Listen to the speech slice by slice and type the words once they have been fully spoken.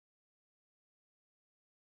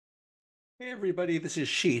Hey everybody, this is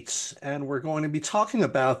Sheets, and we're going to be talking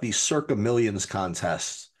about the Circa Millions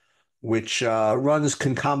contest, which runs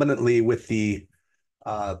concomitantly with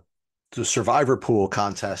uh, the Survivor Pool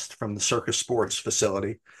contest from the Circa Sports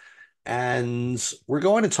facility. And we're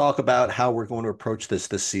going to talk about how we're going to approach this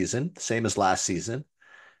season, same as last season.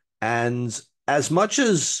 And as much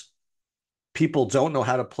as people don't know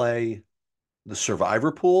how to play the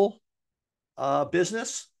Survivor Pool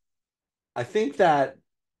business, I think that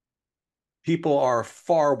people are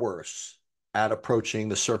far worse at approaching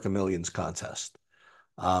the Circa Millions contest.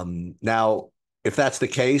 Now, if that's the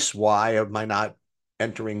case, why am I not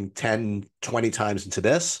entering 10, 20 times into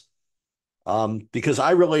this? Because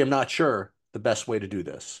I really am not sure the best way to do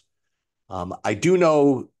this. I do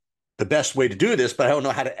know the best way to do this, but I don't know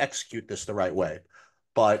how to execute this the right way.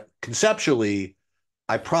 But conceptually,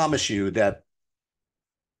 I promise you that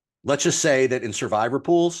let's just say that in survivor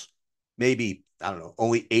pools, maybe, I don't know,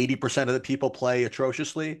 only 80% of the people play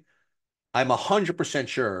atrociously. I'm 100%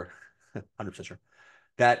 sure, 100% sure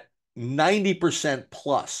that 90%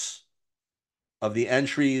 plus of the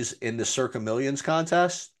entries in the Circa Millions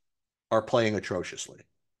contest are playing atrociously.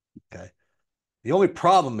 Okay. The only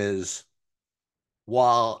problem is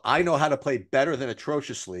while I know how to play better than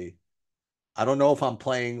atrociously, I don't know if I'm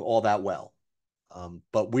playing all that well.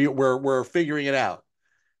 But we're figuring it out,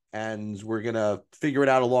 and we're gonna figure it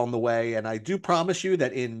out along the way. And I do promise you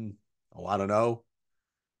that in I don't know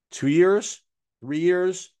 2 years, 3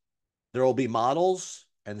 years, there will be models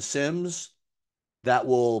and sims that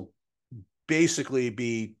will basically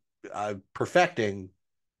be perfecting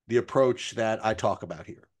the approach that I talk about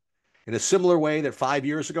here. In a similar way that 5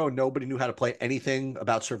 years ago, nobody knew how to play anything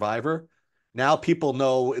about Survivor. Now people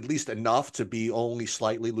know at least enough to be only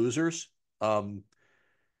slightly losers. Um,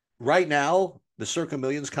 right now, the Circa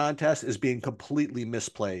Millions contest is being completely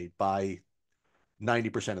misplayed by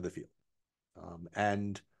 90% of the field.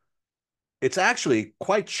 And it's actually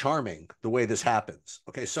quite charming the way this happens.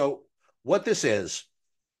 Okay, so what this is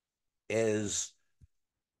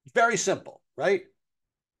very simple, right?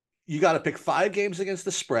 You got to pick 5 games against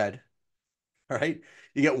the spread, all right?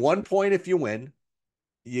 You get 1 point if you win,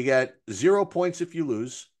 you get 0 points if you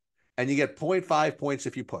lose, and you get zero point 0.5 points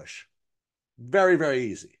if you push. Very, very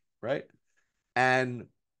easy, right? And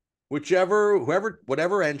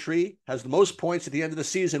whatever entry has the most points at the end of the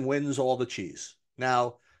season wins all the cheese.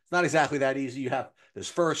 Now, it's not exactly that easy. There's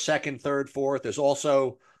first, second, third, fourth. There's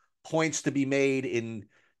also points to be made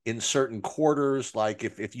in certain quarters. Like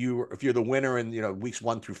if you're the winner in weeks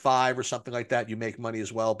 1 through 5 or something like that, you make money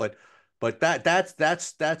as well. But that's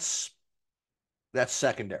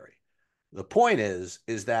secondary. The point is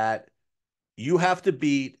that you have to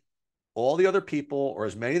beat all the other people or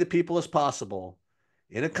as many of the people as possible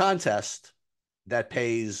in a contest that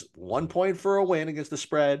pays 1 point for a win against the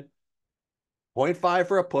spread, zero point 0.5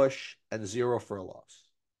 for a push, and 0 for a loss.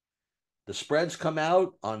 The spreads come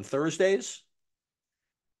out on Thursdays,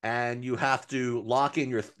 and you have to lock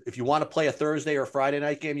in if you want to play a Thursday or Friday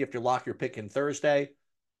night game, you have to lock your pick in Thursday.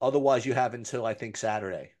 Otherwise, you have until I think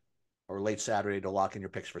Saturday or late Saturday to lock in your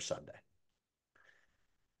picks for Sunday.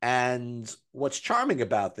 And what's charming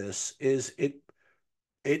about this is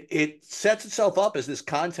it sets itself up as this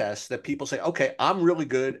contest that people say, okay, I'm really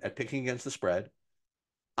good at picking against the spread.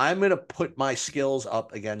 I'm going to put my skills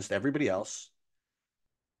up against everybody else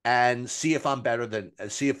and see if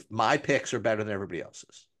my picks are better than everybody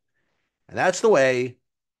else's. And that's the way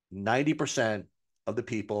 90% of the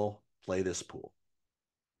people play this pool.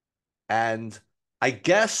 And I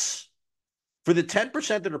guess for the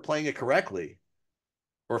 10% that are playing it correctly,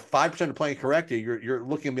 or 5% are playing it correctly, you're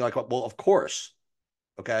looking at me like, well, of course.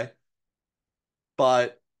 Okay.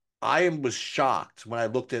 But was shocked when I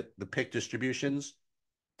looked at the pick distributions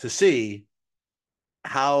to see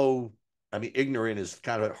how, I mean, ignorant is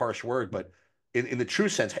kind of a harsh word, but in the true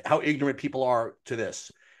sense, how ignorant people are to this.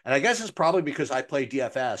 And I guess it's probably because I play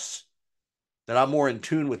DFS that I'm more in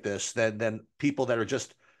tune with this than people that are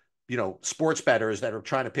just, sports bettors that are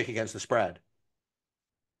trying to pick against the spread.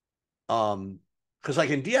 Because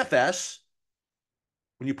like in DFS,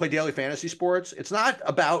 when you play daily fantasy sports, it's not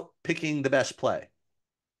about picking the best play.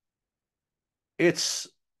 It's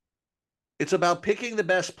it's about picking the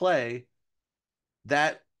best play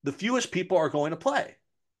that the fewest people are going to play,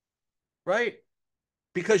 right?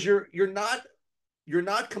 Because you're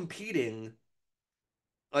not competing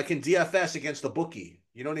like in DFS against the bookie.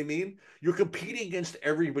 You know what I mean? You're competing against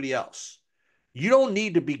everybody else. You don't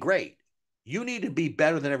need to be great. You need to be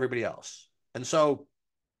better than everybody else. And so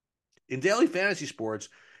in daily fantasy sports,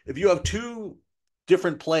 if you have two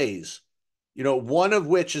different plays, one of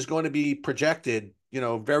which is going to be projected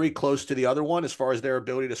very close to the other one as far as their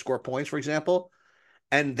ability to score points, for example,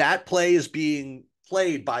 and that play is being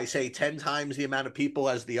played by, say, 10 times the amount of people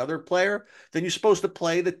as the other player, then you're supposed to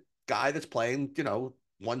play the guy that's playing,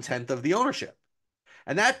 1/10 of the ownership.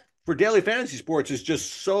 And that for daily fantasy sports is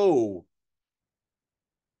just so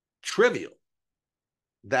trivial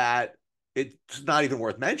that it's not even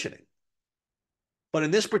worth mentioning. But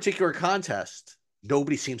in this particular contest,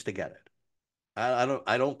 nobody seems to get it.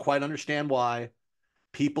 I don't quite understand why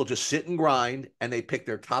people just sit and grind and they pick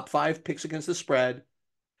their top 5 picks against the spread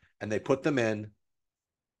and they put them in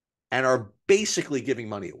and are basically giving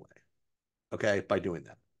money away, okay, by doing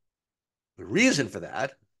that. The reason for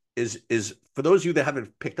that is for those of you that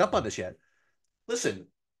haven't picked up on this yet, listen,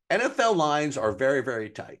 NFL lines are very, very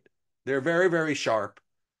tight. They're very, very sharp.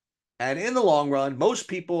 And in the long run, most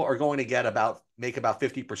people are going to make about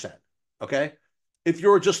 50%. Okay. If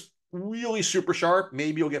you're just really super sharp,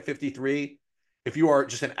 maybe you'll get 53. If you are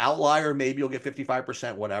just an outlier, maybe you'll get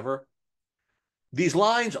 55%, whatever. These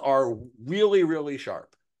lines are really, really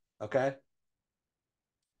sharp. Okay.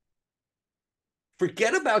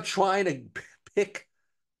 Forget about trying to pick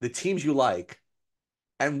the teams you like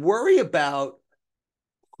and worry about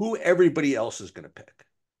who everybody else is going to pick.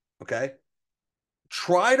 Okay.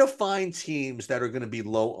 Try to find teams that are going to be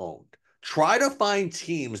low owned. Try to find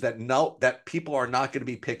teams that people are not going to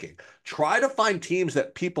be picking. Try to find teams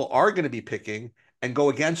that people are going to be picking and go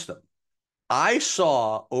against them. I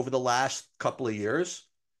saw over the last couple of years,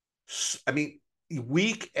 I mean,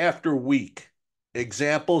 week after week,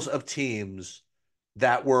 examples of teams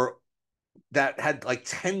that were that had like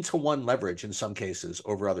 10-1 leverage in some cases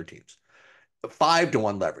over other teams.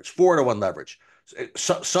 5-1 leverage, 4-1 leverage.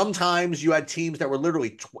 So, sometimes you had teams that were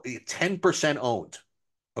literally 10% owned,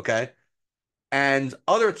 okay, and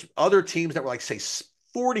other teams that were like say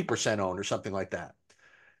 40% owned or something like that.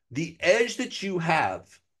 The edge that you have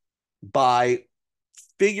by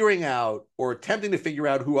figuring out or attempting to figure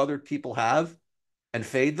out who other people have and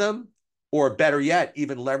fade them, or better yet,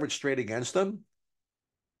 even leverage straight against them,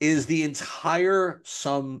 is the entire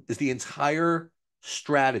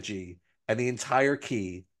strategy and the entire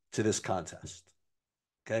key to this contest.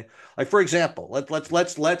 Okay, like for example, let's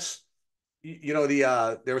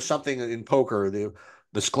there was something in poker, the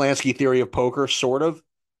Sklansky theory of poker, sort of,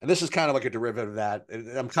 and this is kind of like a derivative of that.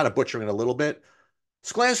 I'm kind of butchering it a little bit.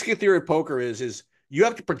 Sklansky theory of poker is you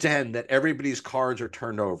have to pretend that everybody's cards are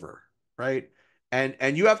turned over, right?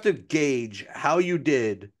 And you have to gauge how you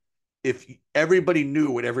did if everybody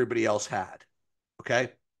knew what everybody else had.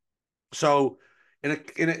 Okay, so in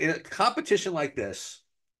a competition like this,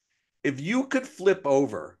 if you could flip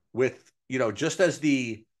over with uh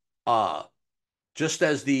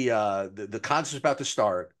the contest is about to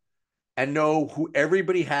start and know who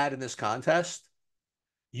everybody had in this contest,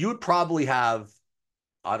 you would probably have,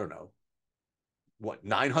 I don't know, what,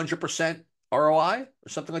 900% ROI or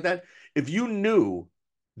something like that. If you knew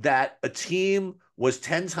that a team was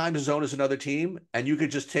 10 times as owned as another team and you could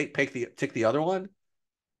just take the other one,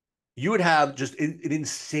 you would have just an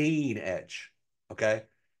insane edge. Okay.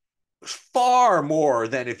 Far more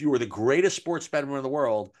than if you were the greatest sports bettor in the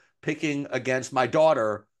world picking against my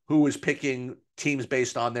daughter, who was picking teams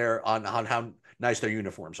based on on how nice their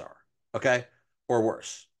uniforms are. Okay. Or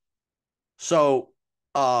worse. So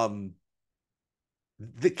the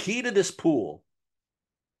key to this pool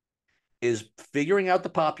is figuring out the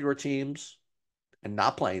popular teams and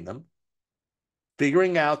not playing them,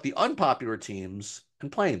 figuring out the unpopular teams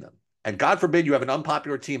and playing them. And God forbid you have an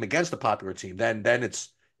unpopular team against a popular team, then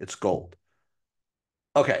it's gold.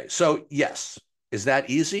 Okay, so yes, is that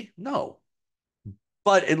easy? No.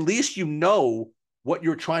 But at least you know what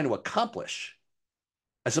you're trying to accomplish,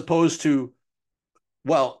 as opposed to,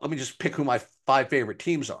 well, let me just pick who my 5 favorite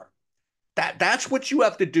teams are. That's what you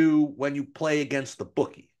have to do when you play against the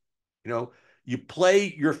bookie. You know, you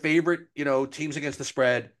play your favorite, teams against the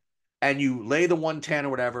spread and you lay the 110 or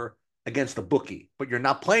whatever against the bookie, but you're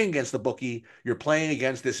not playing against the bookie. You're playing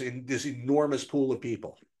against this enormous pool of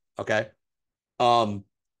people. Okay. Um,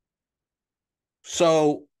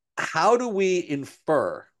 so how do we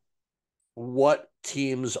infer how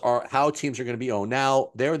teams are going to be owned?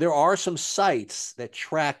 Now, there are some sites that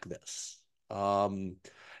track this. Um,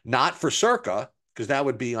 Not for Circa, because that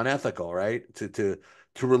would be unethical, right? To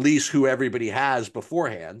release who everybody has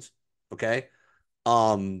beforehand. Okay.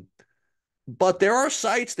 Um, but there are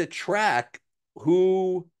sites that track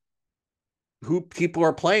who who people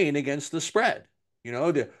are playing against the spread.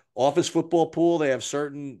 The office football pool, they have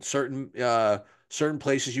certain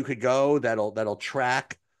places you could go that'll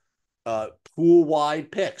track pool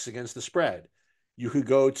wide picks against the spread. You could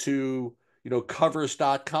go to,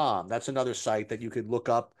 covers.com. That's another site that you could look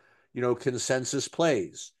up, consensus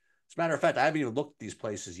plays. As a matter of fact, I haven't even looked at these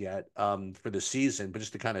places yet for the season, but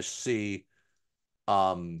just to kind of see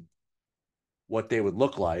um, what they would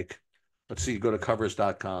look like. Let's see, go to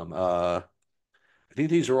covers.com. I think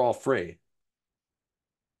these are all free.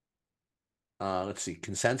 Let's see,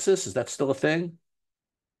 consensus, is that still a thing?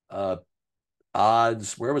 Uh,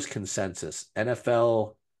 odds, where was consensus?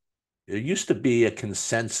 NFL, there used to be a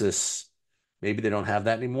consensus. Maybe they don't have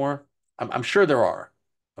that anymore. I'm sure there are.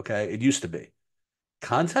 Okay, it used to be.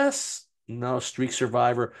 Contests? No, Streak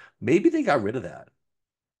Survivor. Maybe they got rid of that.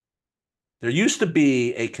 There used to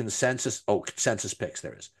be a consensus. Oh, consensus picks.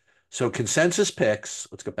 There is. So consensus picks.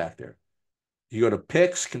 Let's go back there. You go to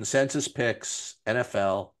picks, consensus picks,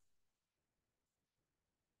 NFL,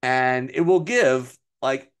 and it will give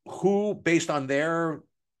like who, based on their,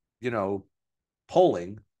 you know,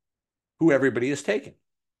 polling, who everybody is taking,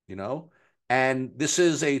 you know? And this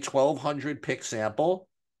is a 1,200 pick sample.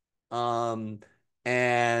 Um,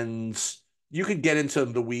 and you could get into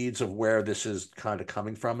the weeds of where this is kind of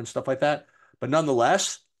coming from and stuff like that. But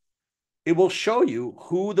nonetheless, it will show you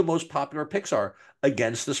who the most popular picks are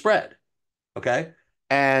against the spread. Okay.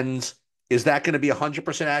 And is that going to be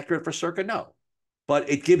 100% accurate for Circa? No. But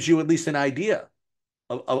it gives you at least an idea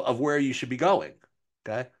of where you should be going.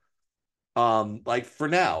 Okay. Like for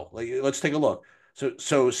now, like let's take a look.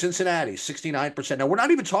 So Cincinnati, 69%. Now we're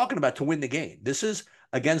not even talking about to win the game. This is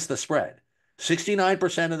against the spread.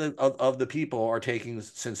 69% of the people are taking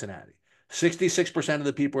Cincinnati. 66% of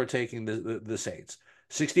the people are taking the Saints.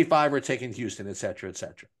 65 are taking Houston, et cetera, et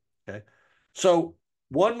cetera. Okay. So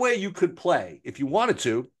one way you could play if you wanted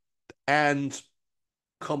to and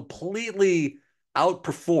completely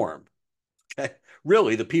outperform, okay,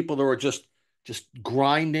 really the people that are just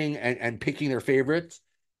grinding and picking their favorites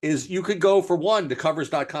is you could go for one to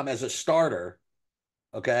covers.com as a starter,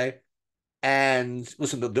 okay? And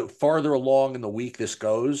listen, the farther along in the week this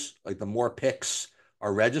goes, like the more picks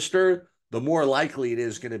are registered, the more likely it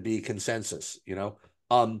is going to be consensus.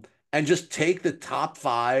 Um, and just take the top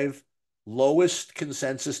five lowest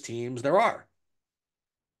consensus teams there are.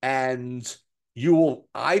 And you will,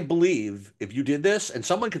 I believe, if you did this, and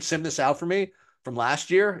someone could sim this out for me from last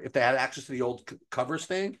year, if they had access to the old covers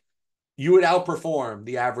thing, you would outperform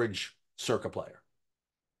the average Circa player.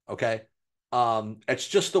 Okay. It's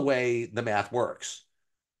just the way the math works.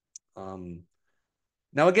 Um,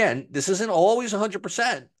 Now, again, this isn't always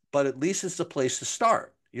 100%, but at least it's the place to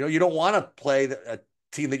start. You don't want to play a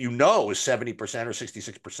team that you know is 70% or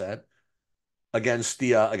 66% against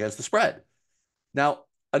the spread. Now,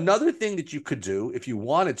 another thing that you could do if you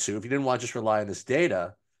wanted to, if you didn't want to just rely on this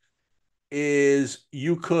data, is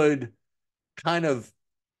you could kind of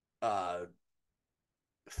uh,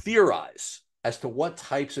 theorize as to what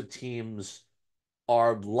types of teams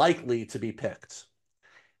are likely to be picked.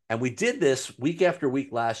 And we did this week after week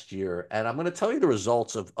last year, and I'm going to tell you the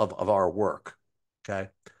results of our work. Okay.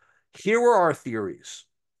 Here were our theories.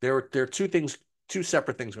 There are two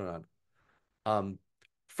separate things going on. Um,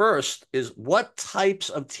 First is what types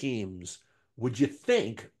of teams would you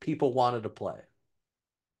think people wanted to play?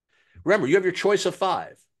 Remember, you have your choice of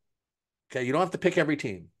five. Okay, you don't have to pick every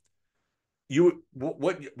team.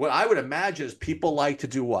 What I would imagine is people like to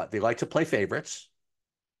do what? They like to play favorites.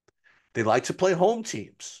 They like to play home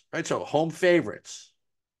teams, right? So home favorites.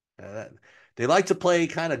 Uh, they like to play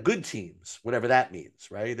kind of good teams, whatever that means,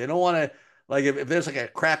 right? They don't want to like if there's like a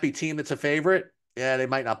crappy team that's a favorite, yeah, they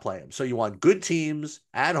might not play them. So you want good teams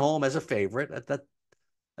at home as a favorite.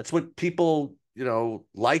 That's what people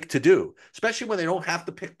like to do, especially when they don't have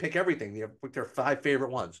to pick everything. They pick their five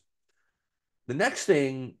favorite ones. The next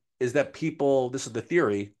thing is that people, this is the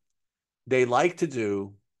theory, they like to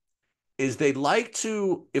do is they like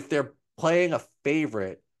to, if they're playing a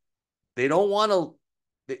favorite, they don't want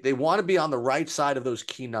to, they want to be on the right side of those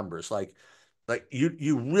key numbers. Like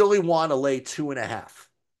you really want to lay 2.5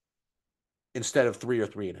 instead of 3 or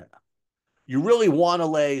 3.5. You really want to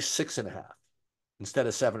lay 6.5 instead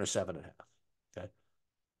of 7 or 7.5. Okay.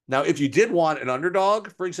 Now, if you did want an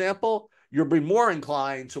underdog, for example, you'll be more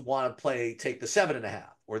inclined to want to take the 7.5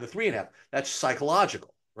 or the 3.5. That's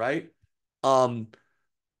psychological, right? Um,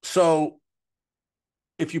 so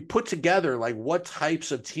if you put together like what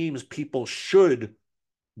types of teams people should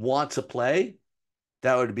want to play,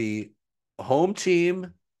 that would be home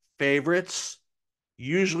team favorites,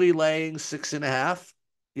 usually laying 6.5,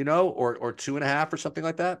 or 2.5 or something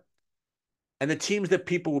like that. And the teams that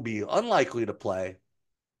people will be unlikely to play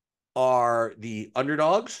are the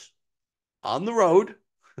underdogs on the road,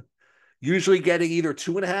 usually getting either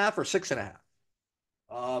 2.5 or 6.5.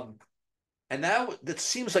 And that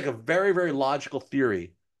seems like a very, very logical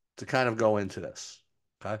theory to kind of go into this.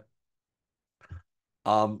 Okay.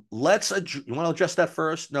 You want to address that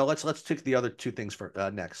first? No, let's take the other two things for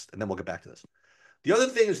next, and then we'll get back to this. The other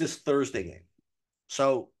thing is this Thursday game.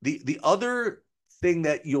 So the other thing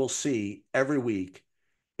that you'll see every week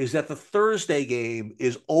is that the Thursday game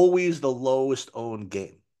is always the lowest owned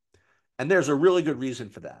game. And there's a really good reason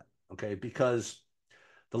for that. Okay, because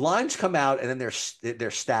the lines come out and then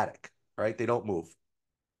they're static, right? They don't move.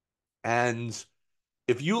 And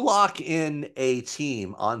if you lock in a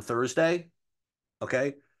team on Thursday,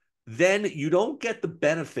 okay, then you don't get the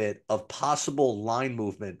benefit of possible line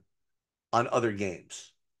movement on other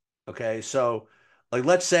games. Okay, so like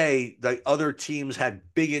let's say the other teams had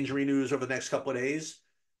big injury news over the next couple of days,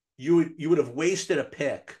 you would have wasted a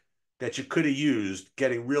pick that you could have used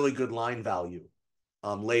getting really good line value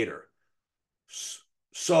later.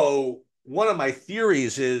 So one of my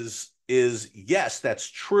theories is yes, that's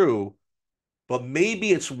true, but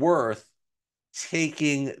maybe it's worth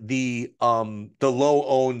taking the low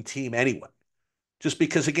owned team anyway. Just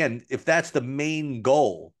because again, if that's the main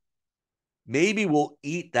goal, maybe we'll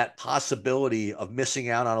eat that possibility of missing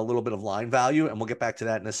out on a little bit of line value, and we'll get back to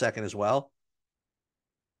that in a second as well.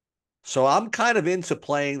 So I'm kind of into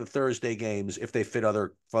playing the Thursday games if they fit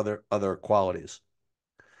other qualities.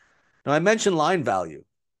 Now I mentioned line value.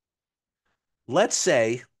 Let's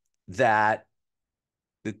say that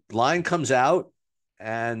the line comes out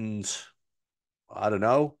and I don't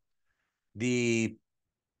know, the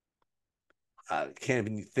I can't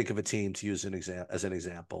even think of a team to use as an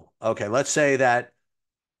example. Okay, let's say that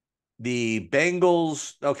the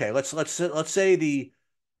Bengals. Okay, let's say the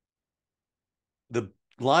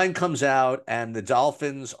line comes out and the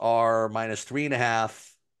Dolphins are minus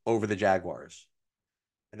 3.5 over the Jaguars,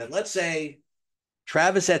 and then let's say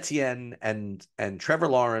Travis Etienne and Trevor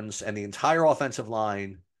Lawrence and the entire offensive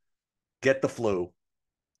line get the flu.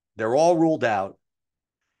 They're all ruled out,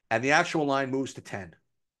 and the actual line moves to 10.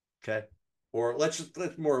 Okay. Or let's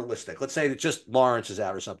more realistic. Let's say that just Lawrence is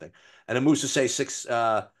out or something, and it moves to say six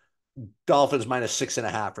Dolphins minus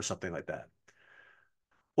 6.5 or something like that.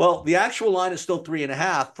 Well, the actual line is still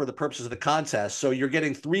 3.5 for the purposes of the contest. So you're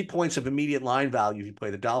getting 3 points of immediate line value if you play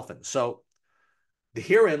the Dolphins. So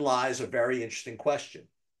herein lies a very interesting question.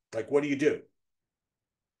 Like, what do you do?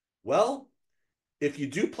 Well, if you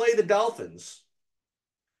do play the Dolphins,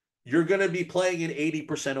 you're going to be playing an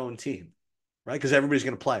 80% owned team, right? Because everybody's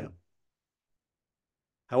going to play them.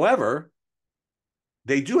 However,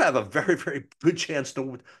 they do have a very, very good chance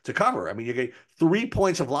to cover. I mean, you get 3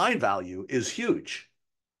 points of line value is huge.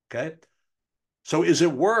 Okay. So is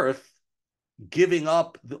it worth giving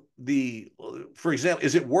up for example,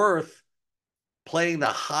 is it worth playing the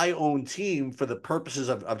high owned team for the purposes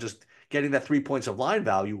of just getting that 3 points of line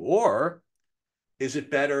value? Or is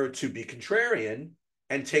it better to be contrarian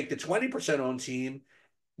and take the 20% owned team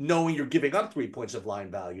knowing you're giving up 3 points of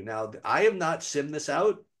line value? Now, I have not simmed this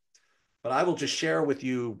out, but I will just share with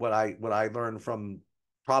you what I learned from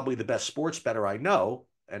probably the best sports bettor I know,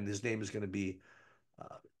 and his name is going to be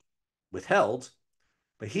uh, withheld.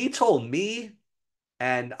 But he told me,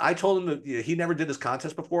 and I told him that he never did this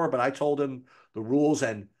contest before, but I told him the rules,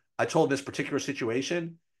 and I told him this particular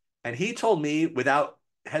situation, and he told me without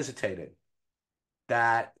hesitating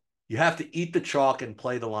that you have to eat the chalk and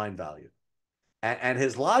play the line value. And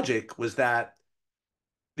his logic was that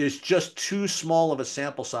there's just too small of a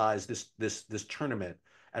sample size this tournament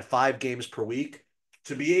at 5 games per week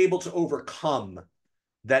to be able to overcome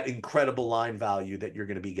that incredible line value that you're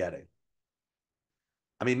going to be getting.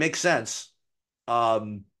 I mean, makes sense.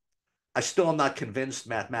 Um, I still am not convinced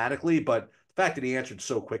mathematically, but the fact that he answered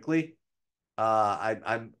so quickly,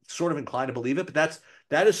 I'm sort of inclined to believe it. But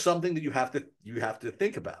that is something that you have to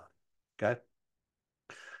think about. Okay.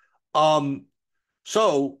 Um,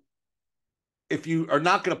 so if you are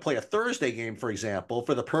not going to play a Thursday game, for example,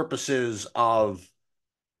 for the purposes of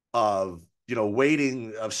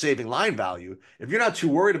waiting of saving line value, if you're not too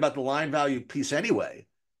worried about the line value piece anyway,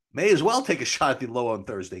 may as well take a shot at the low on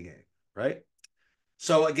Thursday game, right?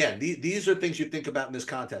 So again, these are things you think about in this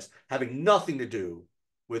contest, having nothing to do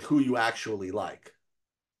with who you actually like.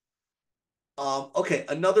 Okay,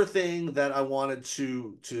 another thing that I wanted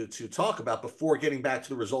to talk about before getting back to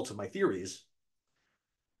the results of my theories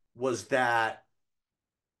was that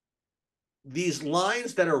these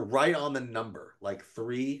lines that are right on the number, like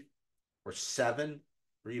 3 or 7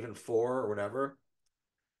 or even 4 or whatever,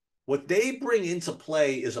 what they bring into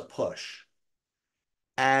play is a push.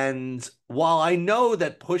 And while I know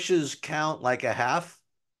that pushes count like a half,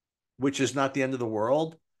 which is not the end of the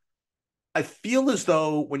world, I feel as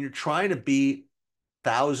though when you're trying to beat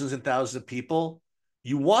thousands and thousands of people,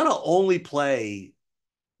 you want to only play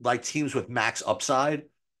like teams with max upside.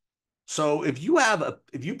 So if you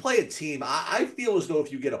play a team, I feel as though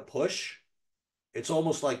if you get a push, it's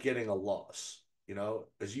almost like getting a loss,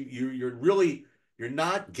 because you're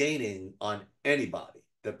not gaining on anybody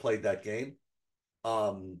that played that game.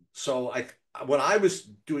 So what I was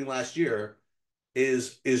doing last year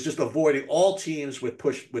is just avoiding all teams with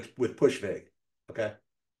push vig. Okay.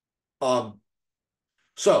 Um,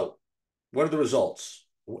 so what are the results?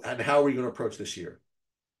 And how are we going to approach this year?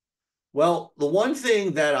 Well, the one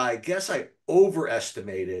thing that I guess I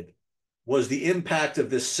overestimated was the impact of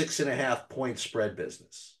this 6.5 point spread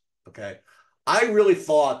business. Okay. I really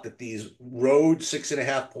thought that these road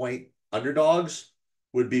 6.5 point underdogs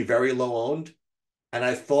would be very low owned. And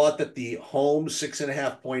I thought that the home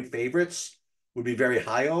 6.5 point favorites would be very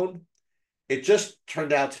high owned. It just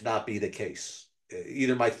turned out to not be the case.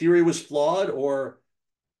 Either my theory was flawed or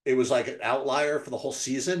it was like an outlier for the whole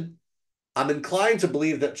season. I'm inclined to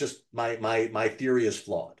believe that just my theory is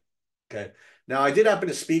flawed. Okay. Now I did happen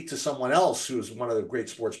to speak to someone else who's one of the great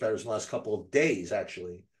sports bettors in the last couple of days,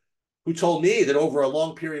 actually, who told me that over a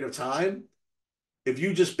long period of time, if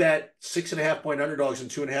you just bet 6.5 point underdogs and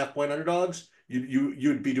 2.5 point underdogs,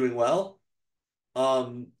 you'd be doing well.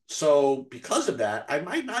 So because of that, I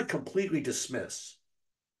might not completely dismiss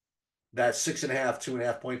that 6.5,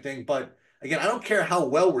 2.5 point thing. But again, I don't care how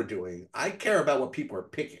well we're doing. I care about what people are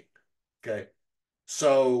picking. Okay.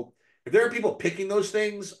 So if there are people picking those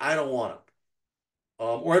things, I don't want them.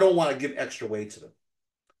 Or I don't want to give extra weight to them.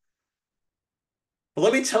 But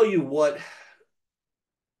let me tell you what,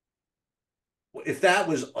 if that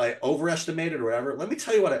was I overestimated or whatever, let me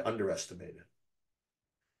tell you what I underestimated.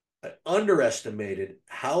 I underestimated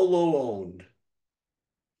how low owned,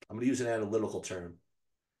 I'm going to use an analytical term,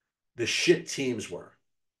 the shit teams were.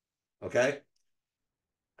 Okay.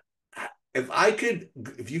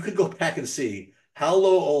 If you could go back and see how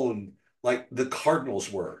low owned like the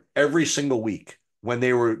Cardinals were every single week when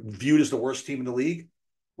they were viewed as the worst team in the league,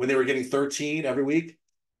 when they were getting 13 every week,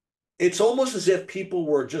 it's almost as if people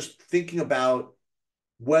were just thinking about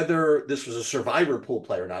whether this was a survivor pool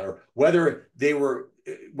play or not, or whether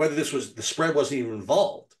this was the spread wasn't even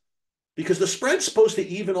involved. Because the spread's supposed to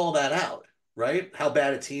even all that out, right? How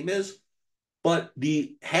bad a team is. But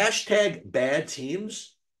the hashtag bad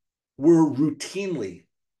teams were routinely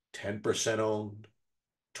 10% owned,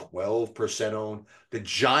 12% owned. The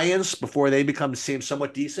Giants, before they seem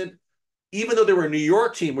somewhat decent, even though they were a New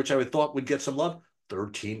York team, which I would thought would get some love,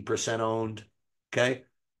 13% owned. Okay.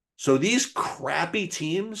 So these crappy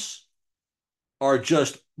teams are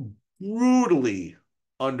just brutally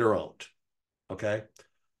underowned. Okay.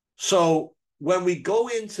 So when we go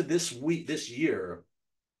into this year,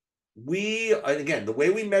 and again, the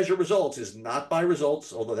way we measure results is not by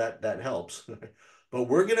results, although that helps. But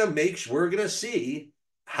we're gonna see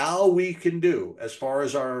how we can do as far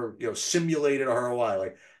as our simulated ROI,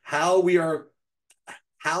 like how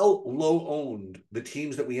low owned the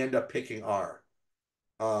teams that we end up picking are.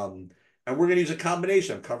 And we're going to use a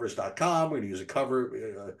combination of covers.com. We're going to use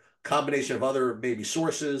a combination of other maybe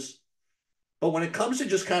sources. But when it comes to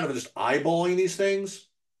just kind of just eyeballing these things,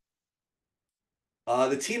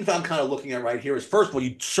 the teams I'm kind of looking at right here is, first of all,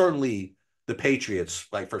 the Patriots,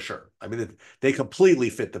 like for sure. I mean, they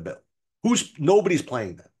completely fit the bill. Nobody's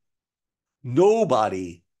playing them.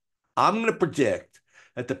 Nobody. I'm going to predict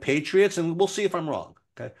that the Patriots, and we'll see if I'm wrong,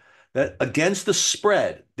 okay, that against the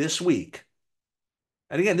spread this week,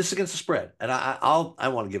 and again, this is against the spread, and I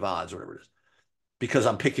want to give odds, whatever it is, because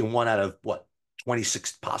I'm picking one out of what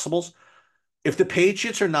 26 possibles. If the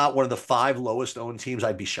Patriots are not one of the 5 lowest owned teams,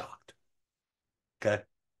 I'd be shocked. Okay.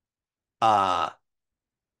 Uh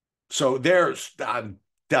so I'm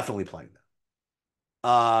definitely playing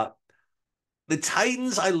them. The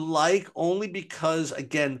Titans I like only because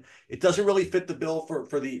again, it doesn't really fit the bill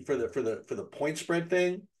for the point spread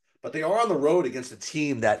thing, but they are on the road against a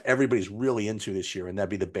team that everybody's really into this year, and that'd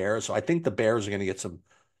be the Bears. So I think the Bears are going to get some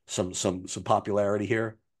popularity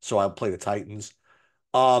here. So I'll play the Titans.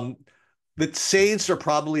 Um, the Saints are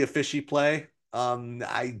probably a fishy play. From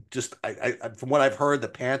what I've heard, the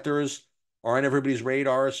Panthers are on everybody's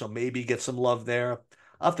radar, so maybe get some love there.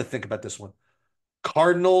 I'll have to think about this one.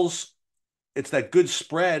 Cardinals, it's that good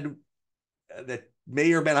spread that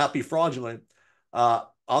may or may not be fraudulent.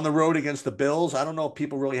 On the road against the Bills, I don't know if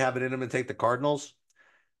people really have it in them to take the Cardinals.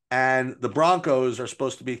 And the Broncos are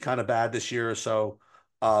supposed to be kind of bad this year, so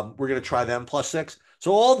we're going to try them +6.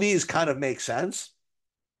 So all these kind of make sense.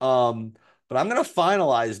 Um, but I'm going to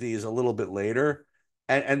finalize these a little bit later.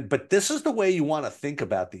 But this is the way you want to think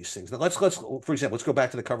about these things. Now, for example, let's go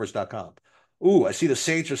back to the covers.com. Ooh, I see the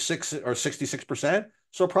Saints are 66%,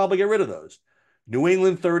 so I'll probably get rid of those. New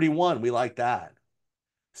England 31, we like that.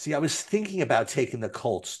 See, I was thinking about taking the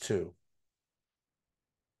Colts too.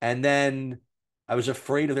 And then I was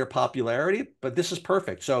afraid of their popularity, but this is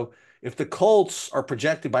perfect. So if the Colts are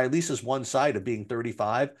projected by at least as one side of being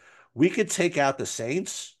 35, we could take out the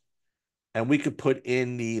Saints and we could put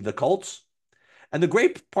in the Colts. And the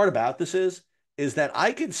great part about this is that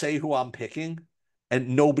I can say who I'm picking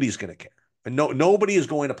and nobody's going to care. And nobody is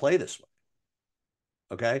going to play this way.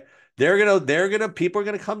 Okay? People are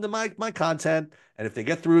gonna come to my content, and if they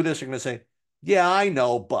get through this, they're gonna say, "Yeah, I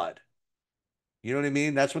know, but." You know what I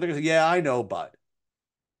mean? That's what they're gonna say. Yeah, I know, but,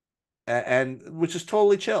 and which is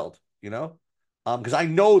totally chilled, because I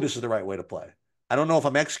know this is the right way to play. I don't know if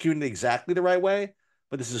I'm executing it exactly the right way,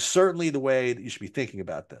 but this is certainly the way that you should be thinking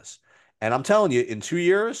about this. And I'm telling you, in 2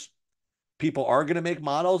 years, people are going to make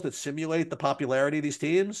models that simulate the popularity of these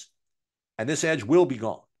teams, and this edge will be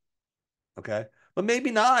gone. Okay, but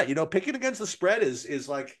maybe not. Picking against the spread is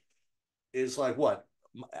like what?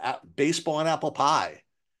 Baseball and apple pie.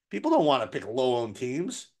 People don't want to pick low owned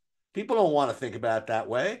teams. People don't want to think about it that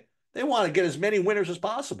way. They want to get as many winners as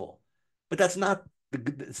possible. But it's not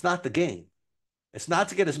the game. It's not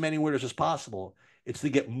to get as many winners as possible. It's to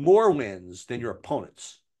get more wins than your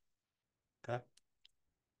opponents. Okay.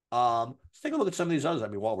 Let's take a look at some of these others. I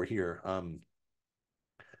mean, while we're here,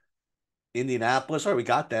 Indianapolis. All right, we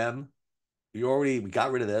got them. We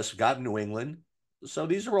got rid of this. We got New England. So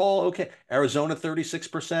these are all okay. Arizona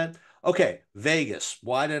 36%. Okay, Vegas.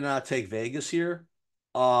 Why did I not take Vegas here?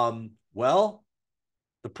 Well,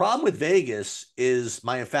 the problem with Vegas is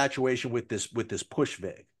my infatuation with this push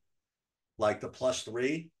vig, like the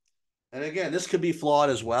 +3. And again, this could be flawed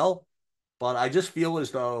as well, but I just feel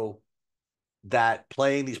as though that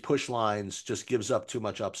playing these push lines just gives up too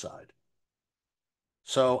much upside.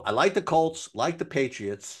 So I like the Colts, like the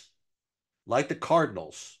Patriots, like the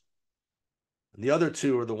Cardinals. And the other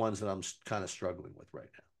two are the ones that I'm kind of struggling with right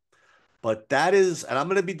now. But and I'm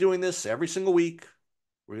going to be doing this every single week.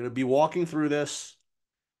 We're going to be walking through this,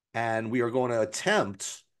 and we are going to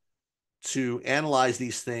attempt to analyze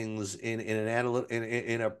these things in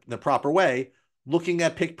a proper way, looking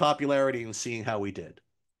at pick popularity and seeing how we did.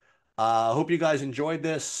 I hope you guys enjoyed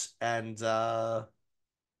this, and good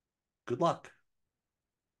luck.